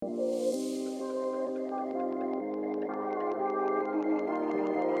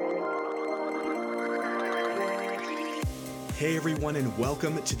Hey everyone, and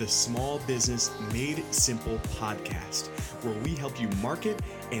welcome to the Small Business Made Simple podcast, where we help you market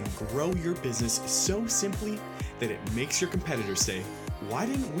and grow your business so simply that it makes your competitors say, "Why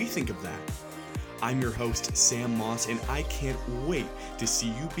didn't we think of that?" I'm your host, Sam Moss, and I can't wait to see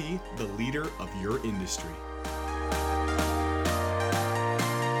you be the leader of your industry.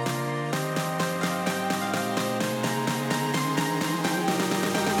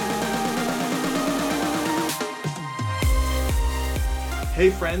 Hey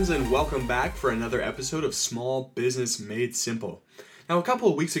friends, and welcome back for another episode of Small Business Made Simple. Now, a couple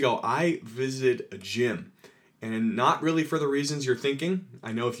of weeks ago, I visited a gym, and not really for the reasons you're thinking.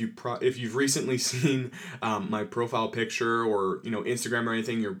 I know if you've recently seen my profile picture or Instagram or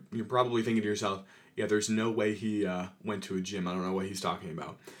anything, you're probably thinking to yourself, "Yeah, there's no way he went to a gym. I don't know what he's talking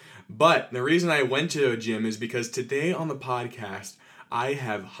about." But the reason I went to a gym is because today on the podcast, I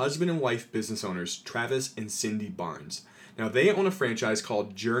have husband and wife business owners, Travis and Cindy Barnes. Now, they own a franchise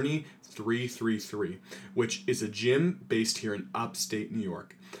called Journey 333, which is a gym based here in upstate New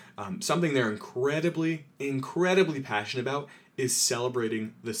York. Something they're incredibly passionate about is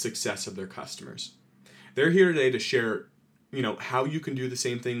celebrating the success of their customers. They're here today to share, how you can do the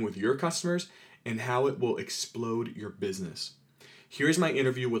same thing with your customers and how it will explode your business. Here's my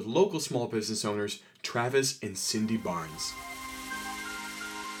interview with local small business owners, Travis and Cindy Barnes.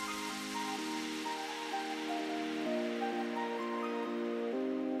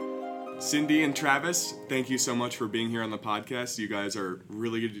 Cindy and Travis, thank you so much for being here on the podcast. You guys are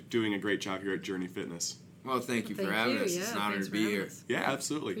really doing a great job here at Journey Fitness. Well, thank you for having us. It's an honor to be here. Yeah,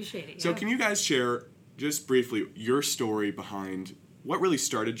 absolutely. Appreciate it. So can you guys share, just briefly, your story behind what really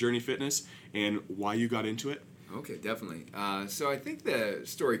started Journey Fitness and why you got into it? Okay, definitely. So I think the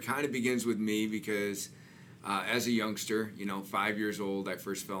story kind of begins with me because as a youngster, 5 years old, I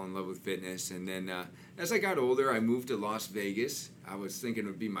first fell in love with fitness. And then as I got older, I moved to Las Vegas. I was thinking it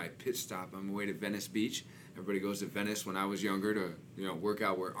would be my pit stop on my way to Venice Beach. Everybody goes to Venice when I was younger to, work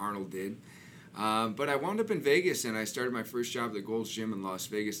out where Arnold did. But I wound up in Vegas, and I started my first job at the Gold's Gym in Las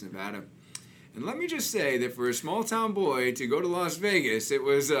Vegas, Nevada. And let me just say that for a small town boy to go to Las Vegas, it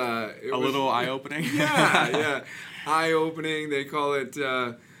was a little eye-opening. Yeah, eye-opening. They call it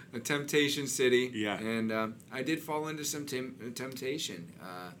a temptation city. Yeah. And I did fall into some temptation.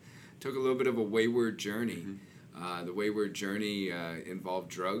 Took a little bit of a wayward journey. Mm-hmm. The wayward journey involved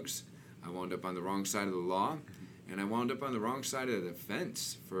drugs. I wound up on the wrong side of the law, and I wound up on the wrong side of the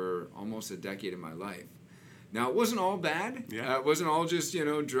fence for almost a decade of my life. Now, it wasn't all bad. Yeah. It wasn't all just,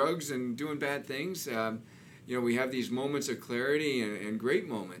 drugs and doing bad things. We have these moments of clarity and great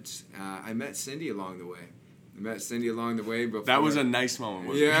moments. I met Cindy along the way. Before. That was a nice moment,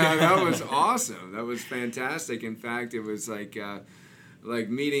 wasn't it? Yeah, that was awesome. That was fantastic. In fact, it was like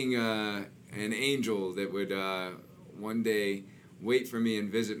meeting an angel that would one day wait for me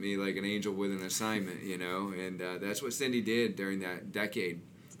and visit me like an angel with an assignment, and that's what Cindy did during that decade.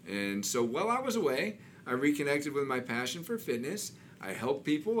 And so while I was away, I reconnected with my passion for fitness. I helped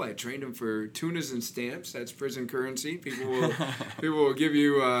people. I trained them for tunas and stamps. That's prison currency. People will give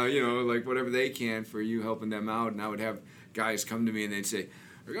you, whatever they can for you helping them out. And I would have guys come to me and they'd say,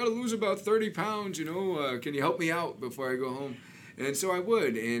 "I got to lose about 30 pounds, can you help me out before I go home?" And so I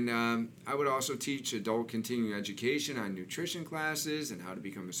would. And I would also teach adult continuing education on nutrition classes and how to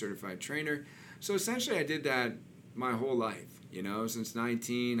become a certified trainer. So essentially I did that my whole life, since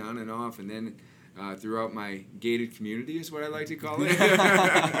 19, on and off. And then throughout my gated community is what I like to call it.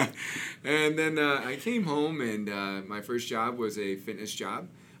 And then I came home, and my first job was a fitness job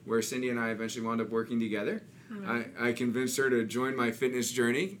where Cindy and I eventually wound up working together. I convinced her to join my fitness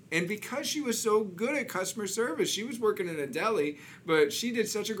journey, and because she was so good at customer service, she was working in a deli, but she did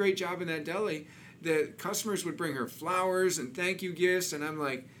such a great job in that deli that customers would bring her flowers and thank you gifts, and I'm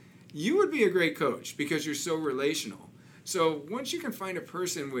like, you would be a great coach because you're so relational. So once you can find a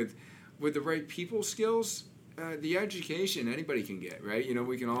person with the right people skills, the education anybody can get, right?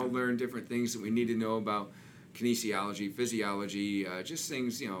 We can all learn different things that we need to know about kinesiology, physiology, just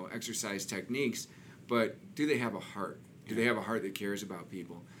things, exercise techniques. But do they have a heart? Do they have a heart that cares about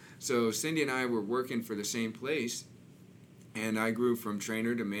people? So Cindy and I were working for the same place, and I grew from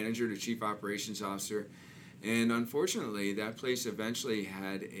trainer to manager to chief operations officer. And unfortunately, that place eventually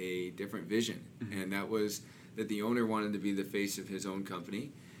had a different vision, and that was that the owner wanted to be the face of his own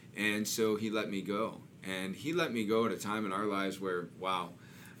company. And so he let me go. And he let me go at a time in our lives where,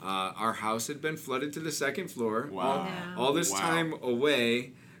 our house had been flooded to the second floor. Wow. All this time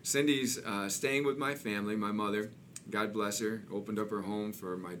away, Cindy's staying with my family, my mother. God bless her, opened up her home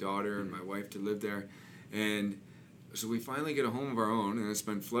for my daughter and my wife to live there. And so we finally get a home of our own, and it's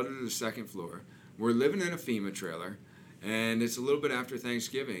been flooded to the second floor. We're living in a FEMA trailer. And it's a little bit after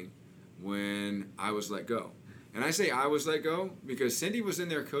Thanksgiving when I was let go. And I say I was let go because Cindy was in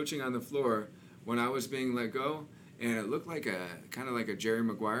there coaching on the floor when I was being let go. And it looked like kind of like a Jerry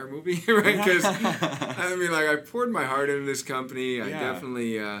Maguire movie, right? Because, I mean, like, I poured my heart into this company. I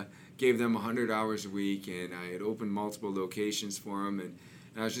definitely gave them 100 hours a week, and I had opened multiple locations for them. And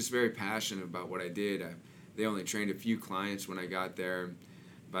I was just very passionate about what I did. They only trained a few clients when I got there.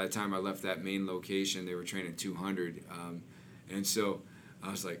 By the time I left that main location, they were training 200. And so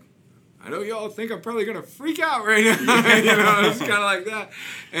I was like, I know y'all think I'm probably going to freak out right now. You know, it's kind of like that.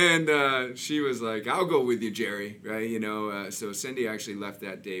 And she was like, I'll go with you, Jerry, right? You know, so Cindy actually left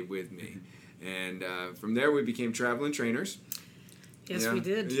that day with me. And from there, we became traveling trainers. Yes, we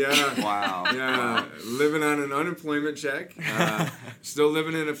did. Yeah. Wow. Yeah. Living on an unemployment check. Still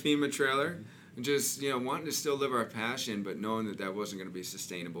living in a FEMA trailer. Just, you know, wanting to still live our passion, but knowing that that wasn't going to be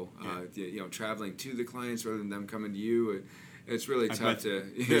sustainable. You know, traveling to the clients rather than them coming to you. It's really tough to...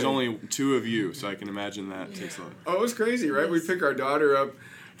 There's only 2 of you, so I can imagine that takes a lot. Oh, it was crazy, right? We'd pick our daughter up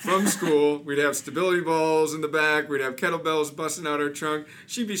from school. We'd have stability balls in the back. We'd have kettlebells busting out our trunk.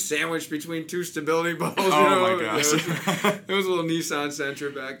 She'd be sandwiched between 2 stability balls. Oh, you know? my gosh. It was a little Nissan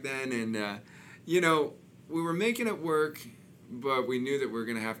Sentra back then. And, you know, we were making it work, but we knew that we were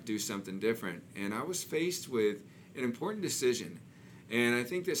going to have to do something different. And I was faced with an important decision. And I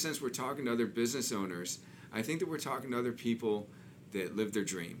think that since we're talking to other business owners, I think that we're talking to other people that live their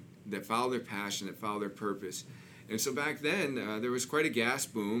dream, that follow their passion, that follow their purpose. And so back then, there was quite a gas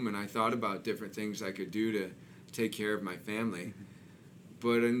boom, and I thought about different things I could do to take care of my family.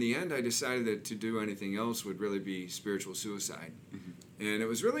 But in the end, I decided that to do anything else would really be spiritual suicide. And it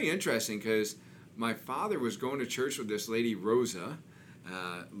was really interesting because my father was going to church with this lady, Rosa,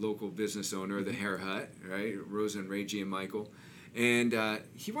 local business owner of the Hair Hut, right? Rosa and Ray G and Michael. And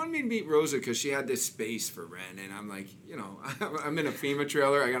he wanted me to meet Rosa because she had this space for rent. And I'm like, you know, I'm in a FEMA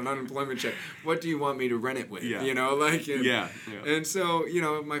trailer. I got an unemployment check. What do you want me to rent it with? Yeah. You know, like. Yeah. And so, you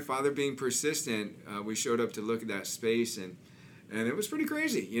know, my father being persistent, we showed up to look at that space. And it was pretty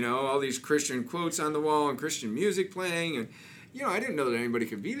crazy. You know, all these Christian quotes on the wall and Christian music playing. And, you know, I didn't know that anybody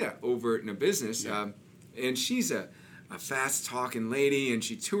could be that overt in a business. Yeah. And she's a fast-talking lady. And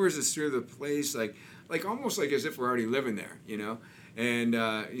she tours us through the place like almost like as if we're already living there, you know. And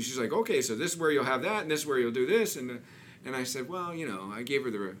she's like, okay, so this is where you'll have that, and this is where you'll do this. And I said, well, you know, I gave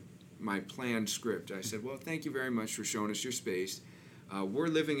her my planned script. I said, well, thank you very much for showing us your space. We're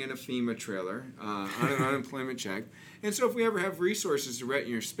living in a FEMA trailer on an unemployment check. And so if we ever have resources to rent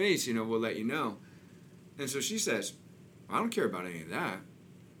your space, you know, we'll let you know. And so she says, I don't care about any of that.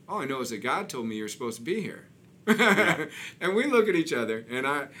 All I know is that God told me you're supposed to be here. And we look at each other, and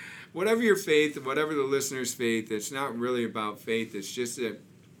whatever your faith, whatever the listener's faith, it's not really about faith. It's just that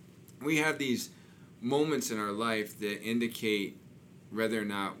we have these moments in our life that indicate whether or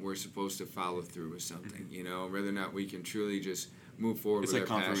not we're supposed to follow through with something, you know, whether or not we can truly just move forward It's with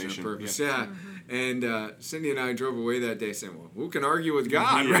like our passion and confirmation. purpose. Yeah. And Cindy and I drove away that day saying, well, who can argue with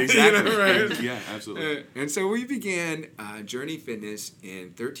God? Yeah, Right? exactly. You know, right? Yeah, absolutely. And so we began Journey Fitness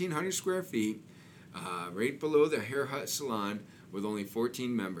in 1,300 square feet, right below the Hair Hut Salon, with only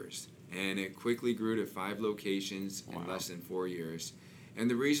 14 members. And it quickly grew to 5 locations in less than 4 years. And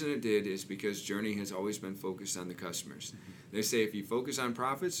the reason it did is because Journey has always been focused on the customers. They say if you focus on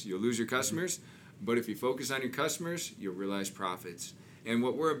profits, you'll lose your customers. But if you focus on your customers, you'll realize profits. And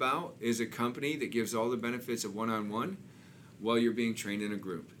what we're about is a company that gives all the benefits of one-on-one while you're being trained in a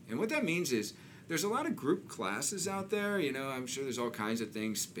group. And what that means is there's a lot of group classes out there. You know, I'm sure there's all kinds of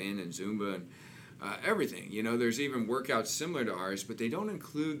things, spin and Zumba and everything. You know, there's even workouts similar to ours, but they don't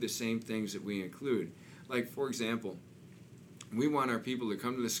include the same things that we include. Like, for example, we want our people to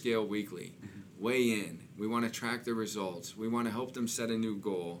come to the scale weekly, weigh in. We want to track their results. We want to help them set a new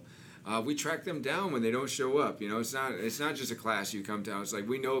goal. We track them down when they don't show up. You know, it's not just a class you come to. It's like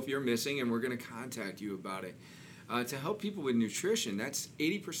we know if you're missing, and we're going to contact you about it. To help people with nutrition, that's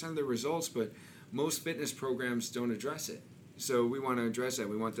 80% of the results, but most fitness programs don't address it. So we want to address that.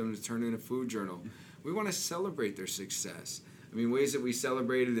 We want them to turn in a food journal. We want to celebrate their success. I mean, ways that we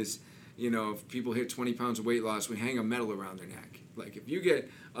celebrate it is, you know, if people hit 20 pounds of weight loss, we hang a medal around their neck. Like if you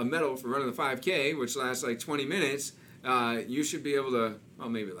get a medal for running the 5K, which lasts like 20 minutes, you should be able to, well,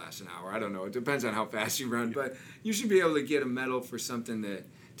 maybe it lasts an hour. I don't know. It depends on how fast you run. But you should be able to get a medal for something that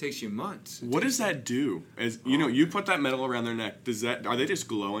takes you months. What does that do? As you know, you put that medal around their neck. Are they just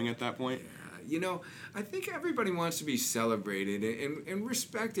glowing at that point? You know, I think everybody wants to be celebrated and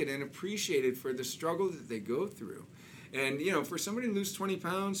respected and appreciated for the struggle that they go through. And, you know, for somebody to lose 20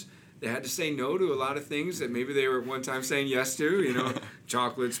 pounds, they had to say no to a lot of things that maybe they were at one time saying yes to, you know,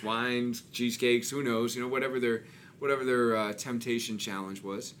 chocolates, wines, cheesecakes, who knows, you know, whatever whatever their temptation challenge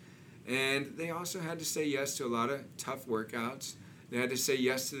was. And they also had to say yes to a lot of tough workouts. They had to say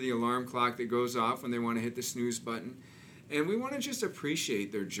yes to the alarm clock that goes off when they want to hit the snooze button. And we want to just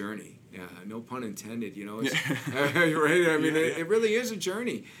appreciate their journey. Yeah, no pun intended, It's, right? I mean, it really is a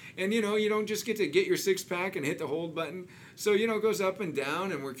journey. And, you don't just get to get your six-pack and hit the hold button. So, it goes up and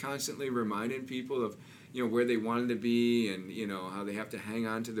down, and we're constantly reminding people of, where they wanted to be and, how they have to hang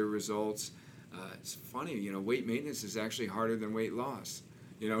on to their results. It's funny, weight maintenance is actually harder than weight loss.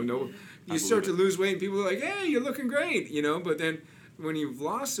 You start to lose weight and people are like, hey, you're looking great, but then when you've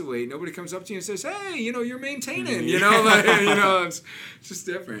lost the weight, nobody comes up to you and says, hey, you're maintaining, it's just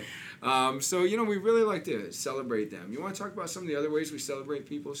different. So, we really like to celebrate them. You want to talk about some of the other ways we celebrate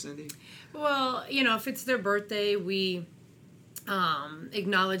people, Cindy? Well, if it's their birthday, we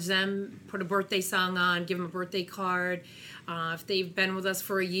acknowledge them, put a birthday song on, give them a birthday card. If they've been with us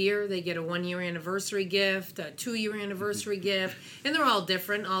for a year, they get a 1-year anniversary gift, a 2-year anniversary gift, and they're all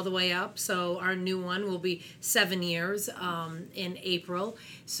different all the way up. So our new one will be 7 years in April.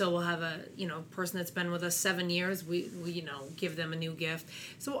 So we'll have a person that's been with us 7 years. We give them a new gift.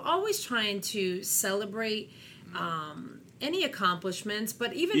 So we're always trying to celebrate any accomplishments,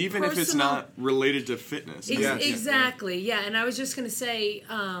 but even if it's not related to fitness. Exactly, yeah. And I was just going to say,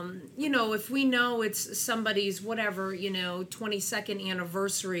 if we know it's somebody's 22nd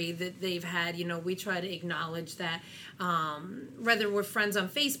anniversary that they've had, we try to acknowledge that. Whether we're friends on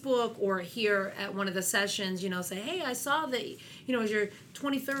Facebook or here at one of the sessions, say, hey, I saw that, it's your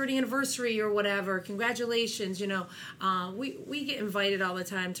 23rd anniversary or whatever. Congratulations, we get invited all the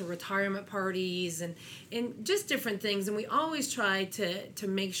time to retirement parties and just different things. And we always try to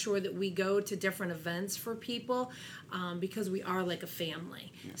make sure that we go to different events for people because we are like a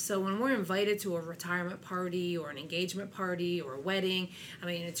family. Yeah. So when we're invited to a retirement party or an engagement party or a wedding,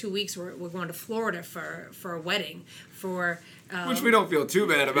 in 2 weeks we're going to Florida for a wedding. Which we don't feel too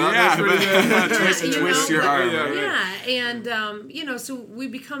bad about. Yeah, twist your arm. Yeah, and so we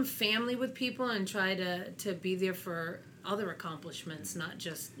become family with people and try to be there for other accomplishments, not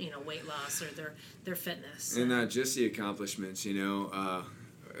just weight loss or their fitness. And not just the accomplishments,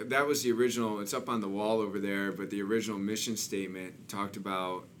 that was the original. It's up on the wall over there, but the original mission statement talked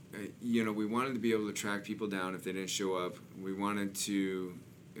about, we wanted to be able to track people down if they didn't show up. We wanted to,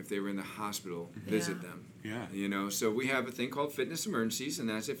 if they were in the hospital, visit them. Yeah. So we have a thing called fitness emergencies, and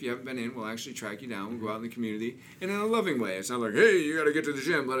that's if you haven't been in, we'll actually track you down. We'll go out in the community, and in a loving way. It's not like, hey, you got to get to the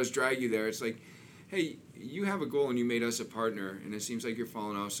gym, let us drag you there. It's like, hey, you have a goal and you made us a partner, and it seems like you're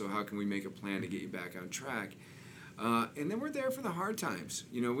falling off, so how can we make a plan to get you back on track? And then we're there for the hard times.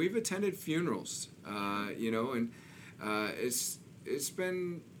 We've attended funerals, and it's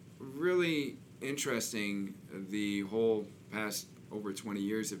been really interesting the whole past over 20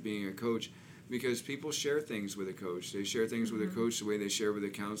 years of being a coach, because people share things with a coach. They share things with a coach the way they share with a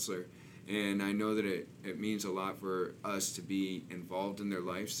counselor. And I know that it means a lot for us to be involved in their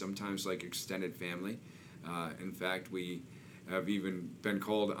life, sometimes like extended family. In fact, we have even been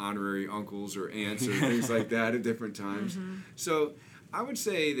called honorary uncles or aunts or things like that at different times. Mm-hmm. So I would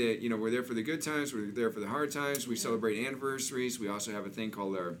say that, we're there for the good times, we're there for the hard times. We celebrate anniversaries. We also have a thing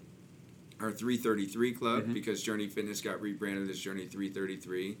called our 333 Club, because Journey Fitness got rebranded as Journey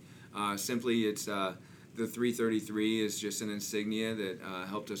 333. Simply, it's the 333 is just an insignia that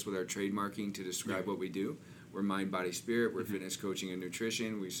helped us with our trademarking to describe what we do. We're mind, body, spirit. We're fitness coaching and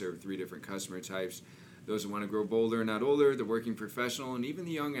nutrition. We serve 3 different customer types. Those who want to grow bolder, not older, the working professional, and even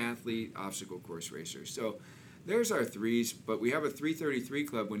the young athlete, obstacle course racer. So there's our 3s, but we have a 333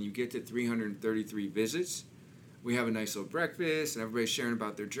 Club. When you get to 333 visits, we have a nice little breakfast, and everybody's sharing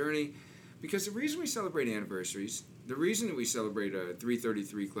about their journey. Because the reason we celebrate anniversaries, the reason that we celebrate a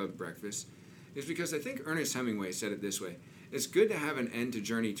 333 Club breakfast, is because I think Ernest Hemingway said it this way: it's good to have an end to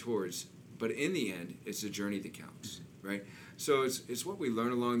journey towards, but in the end, it's the journey that counts, right? So it's what we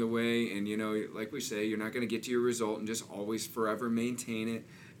learn along the way, and like we say, you're not going to get to your result and just always forever maintain it.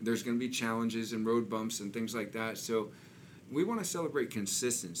 There's going to be challenges and road bumps and things like that. So we want to celebrate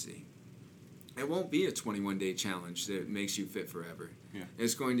consistency. It won't be a 21-day challenge that makes you fit forever. Yeah.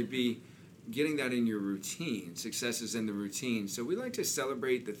 It's going to be getting that in your routine. Success is in the routine. So we like to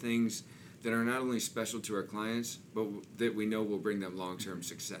celebrate the things that are not only special to our clients, but that we know will bring them long-term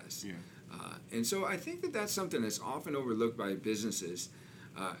success. Yeah. And so I think that that's something that's often overlooked by businesses,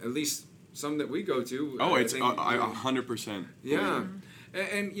 at least some that we go to. Oh, it's 100%. Yeah.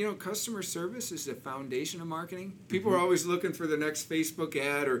 And customer service is the foundation of marketing. People are always looking for the next Facebook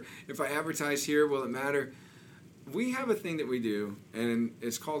ad, or if I advertise here, will it matter? We have a thing that we do, and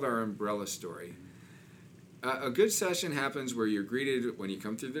it's called our umbrella story. A good session happens where you're greeted when you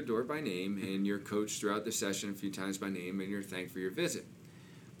come through the door by name, and you're coached throughout the session a few times by name, and you're thanked for your visit.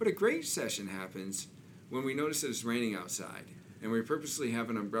 But a great session happens when we notice that it's raining outside, and we purposely have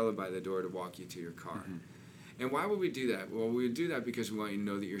an umbrella by the door to walk you to your car. Mm-hmm. And why would we do that? Well, we would do that because we want you to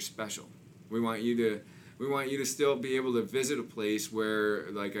know that you're special. We want you to still be able to visit a place where,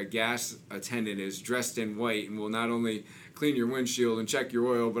 like, a gas attendant is dressed in white and will not only clean your windshield and check your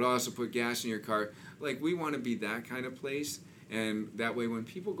oil, but also put gas in your car. Like, we want to be that kind of place, and that way when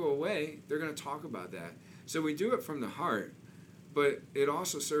people go away, they're going to talk about that. So we do it from the heart, but it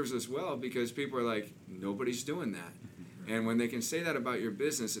also serves us well because people are like, nobody's doing that. And when they can say that about your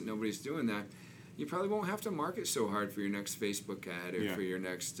business, that nobody's doing that, you probably won't have to market so hard for your next Facebook ad or for your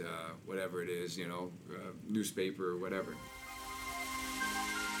next whatever it is, newspaper or whatever.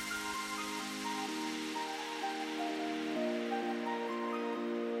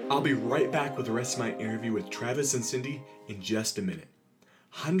 I'll be right back with the rest of my interview with Travis and Cindy in just a minute.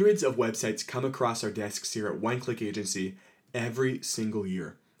 Hundreds of websites come across our desks here at One Click Agency every single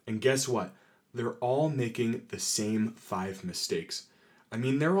year. And guess what? They're all making the same 5 mistakes. I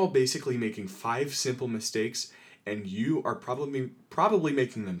mean, they're all basically making 5 simple mistakes, and you are probably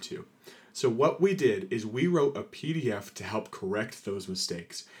making them too. So what we did is we wrote a PDF to help correct those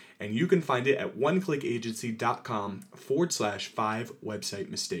mistakes. And you can find it at oneclickagency.com/5 website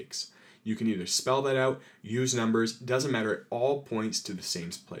mistakes. You can either spell that out, use numbers, doesn't matter, it all points to the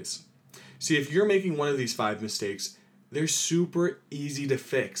same place. See, if you're making one of these 5 mistakes, they're super easy to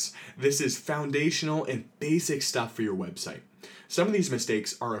fix. This is foundational and basic stuff for your website. Some of these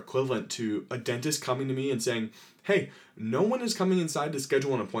mistakes are equivalent to a dentist coming to me and saying, hey, no one is coming inside to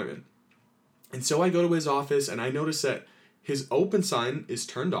schedule an appointment. And so I go to his office and I notice that his open sign is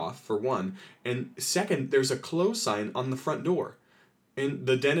turned off, for one, and second, there's a close sign on the front door. And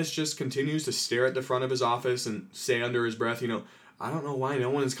the dentist just continues to stare at the front of his office and say under his breath, I don't know why no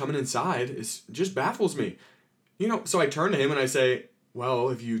one is coming inside. It just baffles me. So I turn to him and I say, well,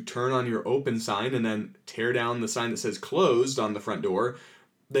 if you turn on your open sign and then tear down the sign that says closed on the front door,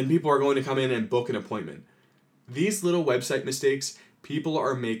 then people are going to come in and book an appointment. These little website mistakes people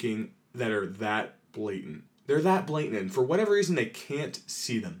are making that are that blatant. They're that blatant, and for whatever reason, they can't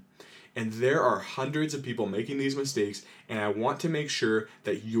see them. And there are hundreds of people making these mistakes, and I want to make sure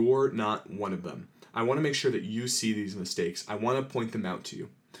that you're not one of them. I want to make sure that you see these mistakes. I want to point them out to you.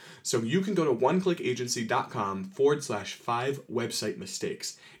 So you can go to oneclickagency.com/5 website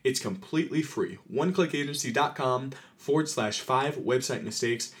mistakes. It's completely free. oneclickagency.com/5 website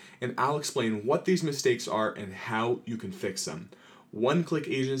mistakes, and I'll explain what these mistakes are and how you can fix them.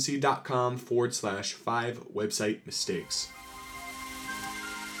 oneclickagency.com/5 website mistakes.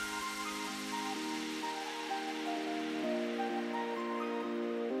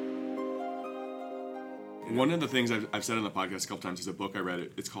 One of the things I've said on the podcast a couple times is a book I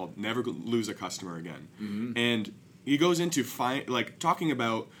read. It's called Never Lose a Customer Again. Mm-hmm. And he goes into talking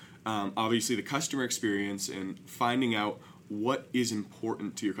about obviously the customer experience and finding out what is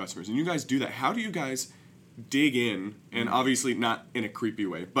important to your customers. And you guys do that. How do you guys dig in, and obviously not in a creepy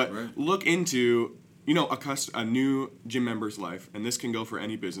way, but look into a new gym member's life, and this can go for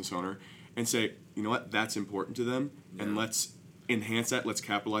any business owner, and say, you know what, that's important to them, and let's enhance that, let's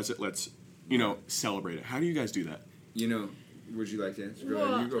capitalize it, let's celebrate it. How do you guys do that? Would you like to answer?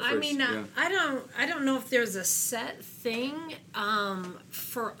 Well, you go first. I mean, I don't know if there's a set thing.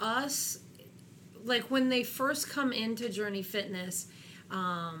 For us, like when they first come into Journey Fitness,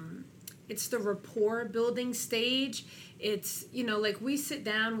 it's the rapport building stage. It's, like we sit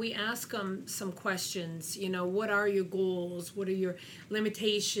down, we ask them some questions, what are your goals? What are your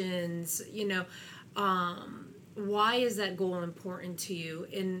limitations? Why is that goal important to you?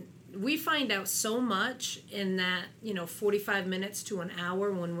 And we find out so much in that, 45 minutes to an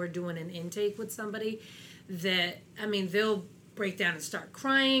hour when we're doing an intake with somebody that, they'll break down and start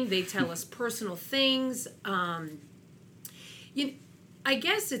crying. They tell us personal things. I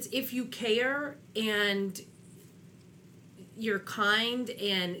guess it's if you care and you're kind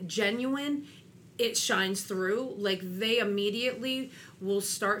and genuine, it shines through. Like they immediately will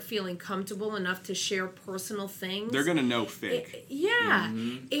start feeling comfortable enough to share personal things. They're gonna know fake.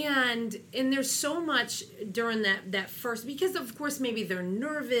 And there's so much during that first, because of course maybe they're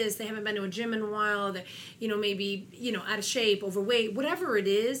nervous, they haven't been to a gym in a while, they're maybe out of shape, overweight, whatever it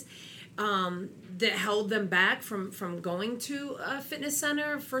is. That held them back from going to a fitness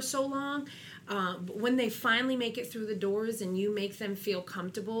center for so long. But when they finally make it through the doors and you make them feel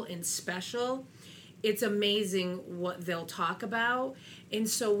comfortable and special, it's amazing what they'll talk about. And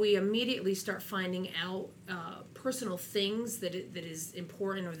so we immediately start finding out personal things that is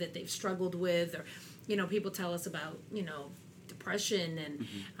important, or that they've struggled with, or, people tell us about, depression, and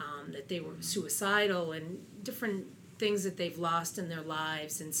that they were suicidal, and different things that they've lost in their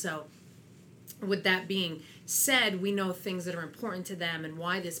lives. And so with that being said, we know things that are important to them and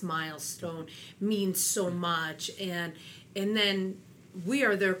why this milestone means so much. And then we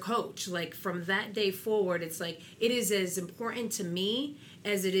are their coach. Like, from that day forward, it's like, it is as important to me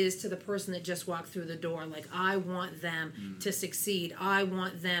as it is to the person that just walked through the door. Like, I want them to succeed. I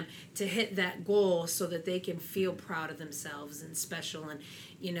want them to hit that goal so that they can feel proud of themselves and special. And,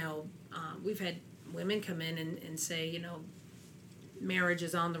 we've had women come in and say, marriage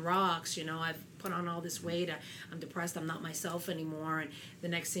is on the rocks. I've put on all this weight. I'm depressed. I'm not myself anymore. And the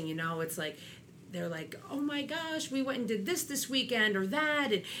next thing you know, it's like, they're like, oh my gosh, we went and did this weekend, or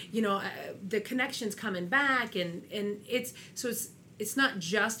that. And, the connection's coming back. And it's not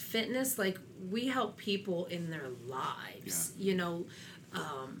just fitness. Like, we help people in their lives,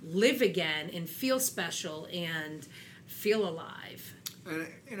 live again and feel special and feel alive.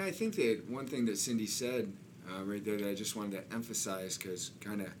 And I think that one thing that Cindy said right there that I just wanted to emphasize, because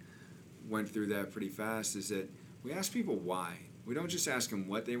kind of went through that pretty fast, is that we ask people why. We don't just ask them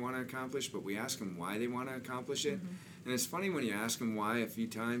what they want to accomplish, but we ask them why they want to accomplish it. And it's funny when you ask them why a few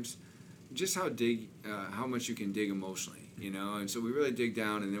times, just how much you can dig emotionally, And so we really dig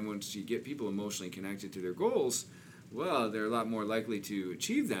down, and then once you get people emotionally connected to their goals, well, they're a lot more likely to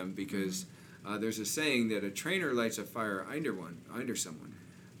achieve them, because there's a saying that a trainer lights a fire under someone,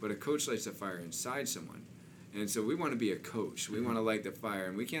 but a coach lights a fire inside someone. And so we want to be a coach. We want to light the fire,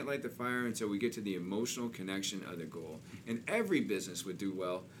 and we can't light the fire until we get to the emotional connection of the goal. And every business would do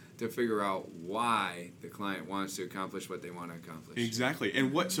well to figure out why the client wants to accomplish what they want to accomplish. Exactly.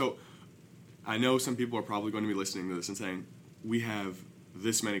 And so I know some people are probably going to be listening to this and saying, we have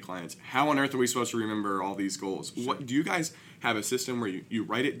this many clients. How on earth are we supposed to remember all these goals? Sure. What do you guys have a system where you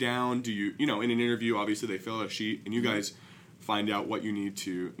write it down? Do you, in an interview, obviously they fill out a sheet and you guys find out what you need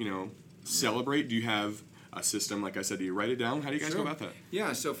to, celebrate? Do you have a system, like I said, do you write it down? How do you guys go about that?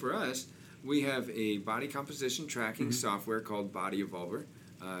 Yeah, so for us, we have a body composition tracking software called Body Evolver.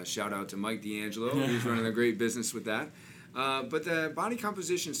 Shout out to Mike D'Angelo, who's running a great business with that. But the body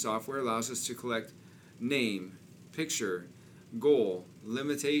composition software allows us to collect name, picture, goal,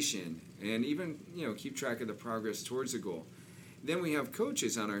 limitation, and even keep track of the progress towards the goal. Then we have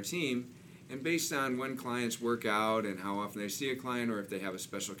coaches on our team, and based on when clients work out and how often they see a client, or if they have a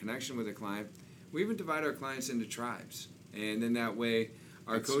special connection with a client, we even divide our clients into tribes. And then that way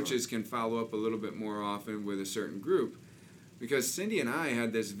our coaches can follow up a little bit more often with a certain group. Because Cindy and I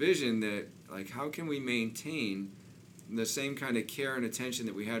had this vision that, like, how can we maintain the same kind of care and attention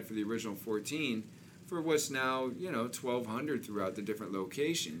that we had for the original 14 for what's now, 1,200 throughout the different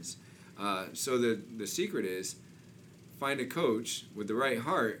locations. So the secret is find a coach with the right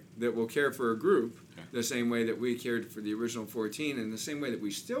heart that will care for a group the same way that we cared for the original 14, and the same way that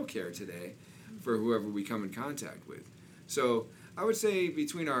we still care today for whoever we come in contact with. So I would say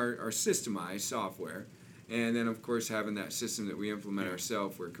between our systemized software, and then of course having that system that we implement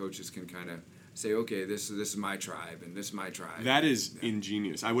ourselves, where coaches can kind of say, okay, this is my tribe, and this is my tribe. That is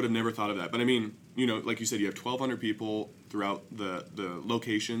ingenious. I would have never thought of that. But I mean, like you said, you have 1,200 people throughout the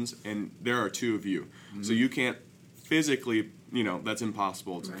locations, and there are 2 of you. So you can't physically, that's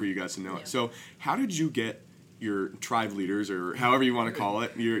impossible for you guys to know it. So how did you get your tribe leaders, or however you want to call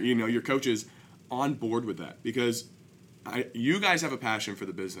it, your coaches, on board with that? Because you guys have a passion for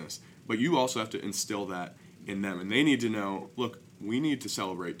the business, but you also have to instill that in them, and they need to know, look, we need to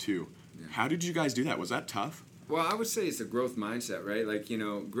celebrate too. How did you guys do that? Was that tough? Well, I would say it's a growth mindset, right? Like,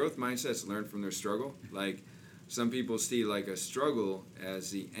 growth mindsets learn from their struggle. Like, some people see like a struggle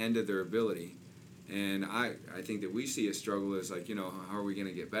as the end of their ability, and I think that we see a struggle as like, how are we going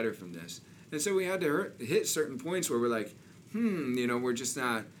to get better from this? And so we had to hit certain points where we're like, we're just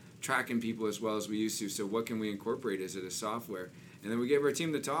not tracking people as well as we used to, so what can we incorporate as it a software? And then we gave our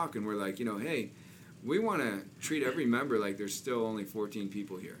team the talk, and we're like, hey, we want to treat every member like there's still only 14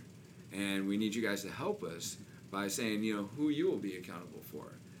 people here, and we need you guys to help us by saying, who you will be accountable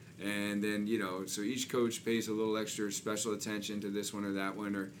for. And then, so each coach pays a little extra special attention to this one or that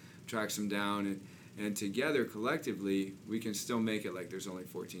one, or tracks them down, and together, collectively, we can still make it like there's only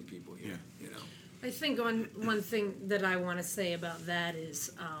 14 people here, I think one thing that I want to say about that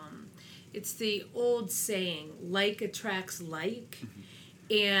is it's the old saying, like attracts like.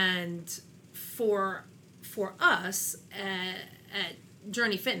 And for us at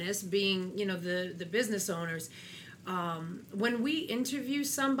Journey Fitness, being the business owners, when we interview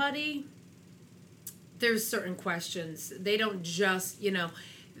somebody, there's certain questions. They don't just,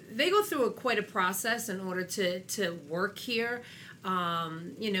 they go through quite a process in order to work here.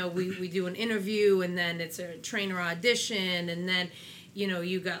 We do an interview, and then it's a trainer audition, and then,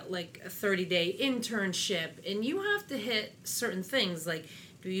 you got like a 30-day internship, and you have to hit certain things. Like,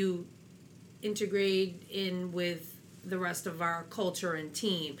 do you integrate in with the rest of our culture and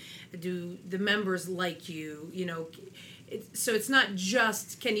team? Do the members like you? So it's not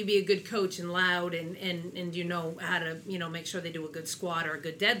just, can you be a good coach and loud and you know how to, make sure they do a good squat or a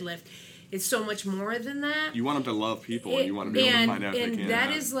good deadlift. It's so much more than that. You want them to love people, and you want to be able to find out if they can. And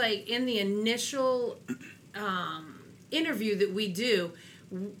that is like in the initial interview that we do,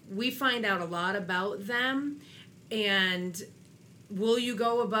 we find out a lot about them. And will you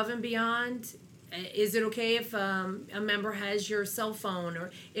go above and beyond? Is it okay if a member has your cell phone,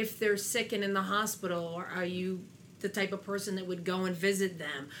 or if they're sick and in the hospital, or are you the type of person that would go and visit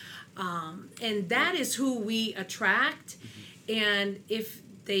them? And that is who we attract. And if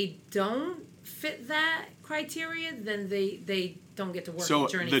they don't fit that criteria, then they don't get to work so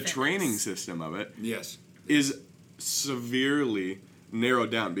at Journey the Fitness. training system of it Yes. is severely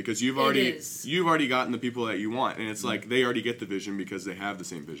narrowed down, because you've already gotten the people that you want, and it's like they already get the vision because they have the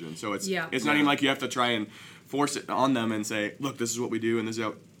same vision. So it's not even like you have to try and force it on them and say, look, this is what we do, and this is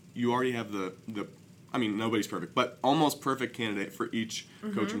how. You already have the I mean, nobody's perfect, but almost perfect candidate for each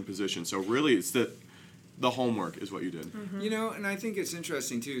coaching position. So really, it's the homework is what you did. And I think it's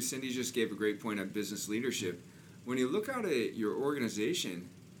interesting too. Cindy just gave a great point on business leadership. When you look out at your organization,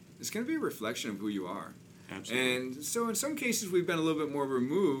 it's going to be a reflection of who you are. Absolutely. And so in some cases, we've been a little bit more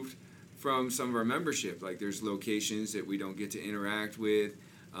removed from some of our membership. Like, there's locations that we don't get to interact with.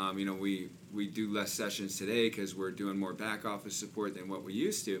 We do less sessions today because we're doing more back office support than what we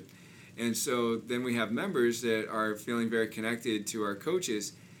used to. And so then we have members that are feeling very connected to our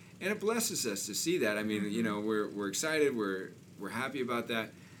coaches, and it blesses us to see that. I mean, we're excited, we're happy about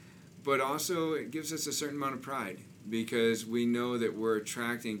that, but also it gives us a certain amount of pride, because we know that we're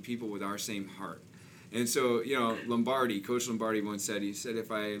attracting people with our same heart. And so, Coach Lombardi once said,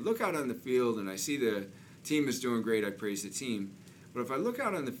 if I look out on the field and I see the team is doing great, I praise the team. But if I look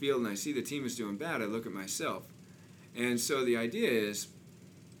out on the field and I see the team is doing bad, I look at myself. And so the idea is,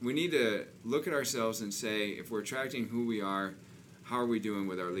 we need to look at ourselves and say, if we're attracting who we are, how are we doing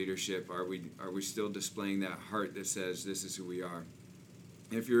with our leadership? Are we still displaying that heart that says this is who we are?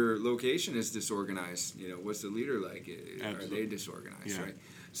 If your location is disorganized, what's the leader like? Are they disorganized, right?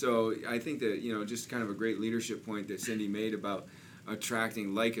 So I think that, just kind of a great leadership point that Cindy made about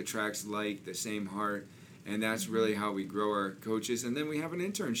attracting, like attracts like, the same heart. And that's really how we grow our coaches. And then we have an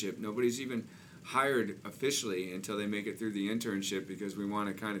internship. Nobody's even hired officially until they make it through the internship, because we want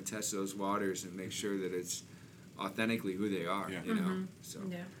to kind of test those waters and make sure that it's authentically who they are, So.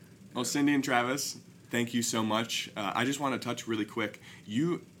 Yeah. Well, Cindy and Travis, thank you so much. I just want to touch really quick.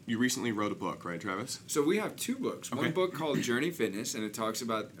 You recently wrote a book, right, Travis? So we have two books. Okay. One book called Journey Fitness, and it talks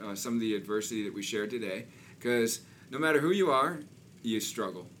about some of the adversity that we shared today, because no matter who you are, you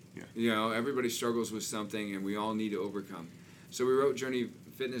struggle. Yeah. Everybody struggles with something, and we all need to overcome. So we wrote Journey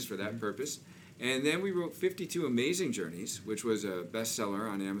Fitness for that purpose. And then we wrote 52 Amazing Journeys, which was a bestseller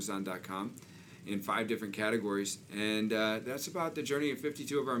on Amazon.com in 5 different categories. And that's about the journey of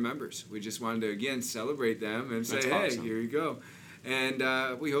 52 of our members. We just wanted to, again, celebrate them and say, That's hey, awesome. here you go.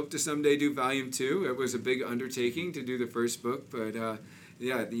 And we hope to someday do Volume 2. It was a big undertaking to do the first book. But,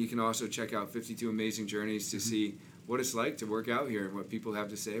 you can also check out 52 Amazing Journeys to see what it's like to work out here and what people have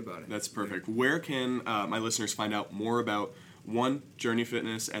to say about it. That's perfect. Where can my listeners find out more about Journey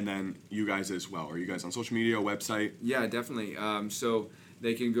Fitness, and then you guys as well? Are you guys on social media, website? Yeah, definitely. So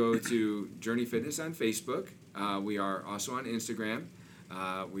they can go to Journey Fitness on Facebook. We are also on Instagram.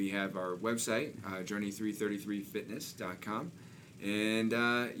 We have our website, journey333fitness.com. And,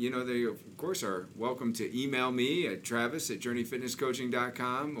 they, of course, are welcome to email me at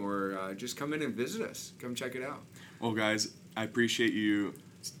travis@journeyfitnesscoaching.com, or just come in and visit us. Come check it out. Well, guys, I appreciate you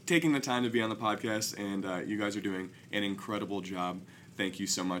taking the time to be on the podcast, and you guys are doing an incredible job. Thank you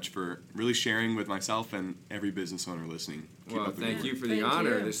so much for really sharing with myself and every business owner listening. Well, thank you for the Thank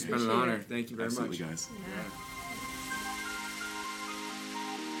honor. you. This has been an Appreciate honor. it. Thank you very Absolutely, much. guys. Yeah.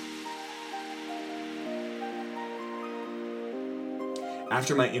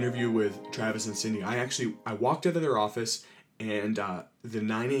 After my interview with Travis and Cindy, I walked out of their office, and the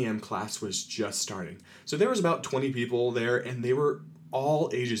 9 a.m. class was just starting. So there was about 20 people there, and they were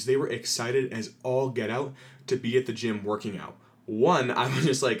all ages. They were excited as all get out to be at the gym working out. One, I was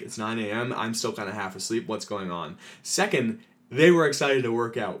just like, it's 9 a.m., I'm still kind of half asleep, what's going on? Second, they were excited to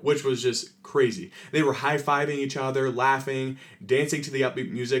work out, which was just crazy. They were high-fiving each other, laughing, dancing to the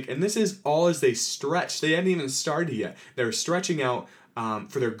upbeat music, and this is all as they stretched. They hadn't even started yet. They were stretching out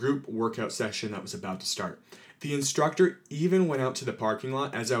for their group workout session that was about to start. The instructor even went out to the parking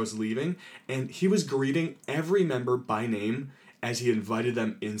lot as I was leaving, and he was greeting every member by name as he invited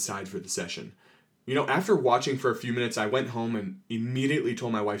them inside for the session. You know, after watching for a few minutes, I went home and immediately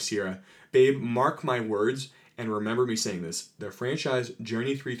told my wife, Sierra, babe, mark my words and remember me saying this. Their franchise,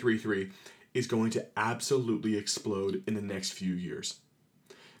 Journey 333, is going to absolutely explode in the next few years.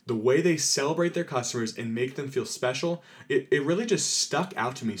 The way they celebrate their customers and make them feel special, it really just stuck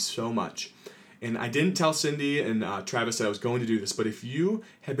out to me so much. And I didn't tell Cindy and Travis that I was going to do this, but if you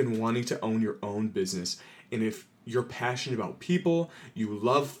have been wanting to own your own business, and if you're passionate about people, you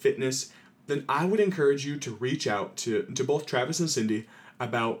love fitness, then I would encourage you to reach out to both Travis and Cindy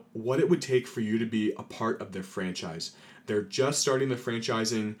about what it would take for you to be a part of their franchise. They're just starting the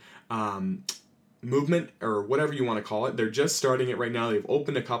franchising movement, or whatever you want to call it. They're just starting it right now. They've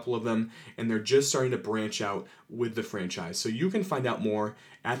opened a couple of them, and they're just starting to branch out with the franchise. So you can find out more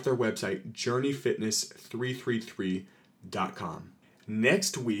at their website, journeyfitness333.com.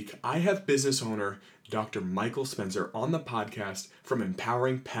 Next week, I have business owner Dr. Michael Spencer on the podcast from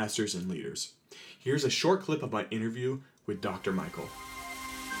Empowering Pastors and Leaders. Here's a short clip of my interview with Dr. Michael.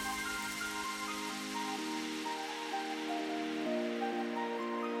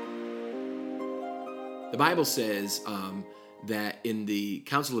 The Bible says that in the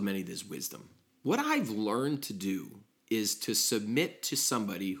counsel of many there's wisdom. What I've learned to do is to submit to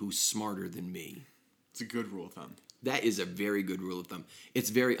somebody who's smarter than me. It's a good rule of thumb. That is a very good rule of thumb. It's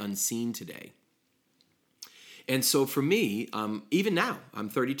very unseen today. And so for me, even now, I'm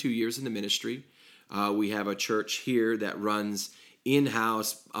 32 years in the ministry. We have a church here that runs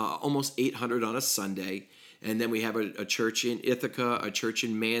in-house, almost 800 on a Sunday. And then we have a church in Ithaca, a church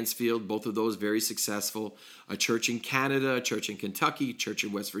in Mansfield, both of those very successful, a church in Canada, a church in Kentucky, a church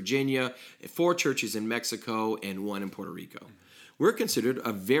in West Virginia, 4 churches in Mexico, and 1 in Puerto Rico. We're considered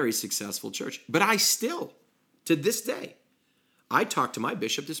a very successful church. But I still, to this day, I talked to my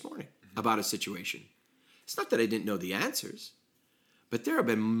bishop this morning about a situation. It's not that I didn't know the answers, but there have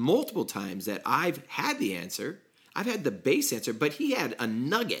been multiple times that I've had the answer, I've had the base answer, but he had a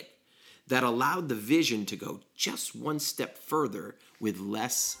nugget that allowed the vision to go just one step further with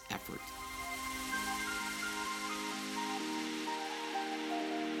less effort.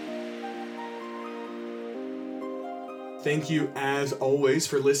 Thank you, as always,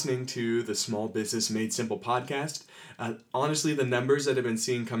 for listening to the Small Business Made Simple podcast. Honestly, the numbers that have been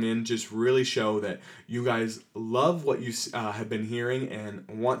seen come in just really show that you guys love what you have been hearing and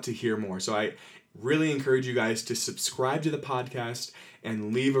want to hear more. So I really encourage you guys to subscribe to the podcast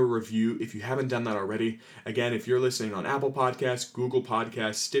and leave a review if you haven't done that already. Again, if you're listening on Apple Podcasts, Google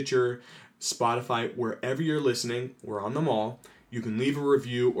Podcasts, Stitcher, Spotify, wherever you're listening, we're on them all. You can leave a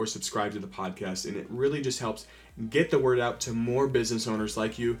review or subscribe to the podcast, and it really just helps get the word out to more business owners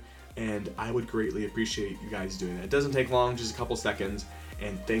like you, and I would greatly appreciate you guys doing that. It doesn't take long, just a couple seconds,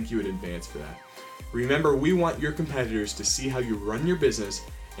 and thank you in advance for that. Remember, we want your competitors to see how you run your business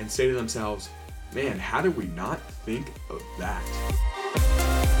and say to themselves, man, how did we not think of that?